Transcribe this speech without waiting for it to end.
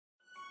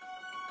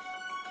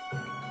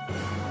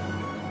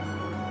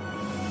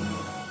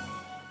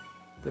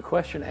The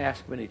question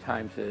asked many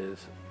times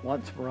is,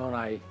 once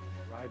Moroni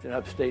arrived in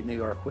upstate New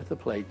York with the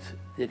plates,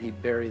 did he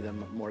bury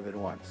them more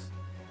than once?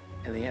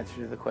 And the answer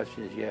to the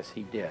question is yes,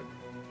 he did.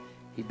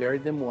 He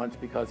buried them once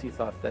because he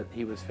thought that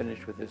he was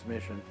finished with his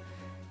mission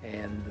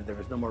and there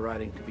was no more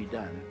writing to be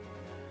done.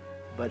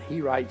 But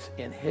he writes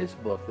in his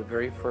book, the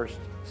very first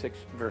 6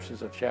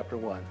 verses of chapter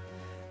 1,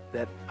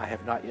 that I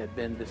have not yet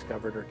been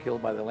discovered or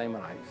killed by the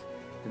Lamanites,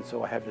 and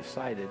so I have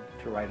decided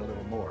to write a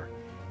little more.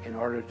 In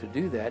order to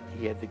do that,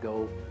 he had to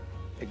go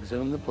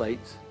exhume the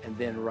plates and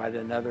then write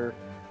another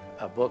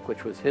book,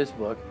 which was his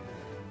book,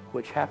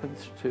 which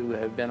happens to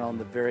have been on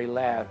the very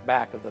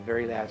back of the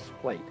very last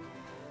plate,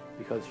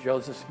 because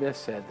Joseph Smith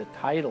said the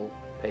title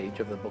page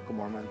of the Book of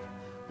Mormon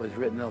was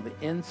written on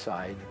the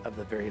inside of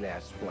the very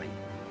last plate.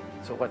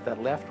 So what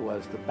that left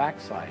was the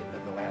backside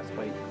of the last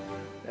plate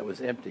that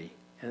was empty,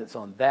 and it's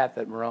on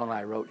that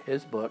Moroni wrote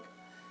his book,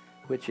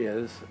 which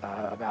is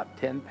about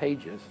 10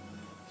 pages.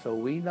 So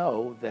we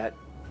know that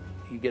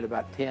you get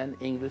about 10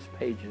 English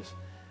pages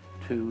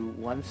to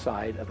one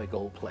side of a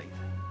gold plate.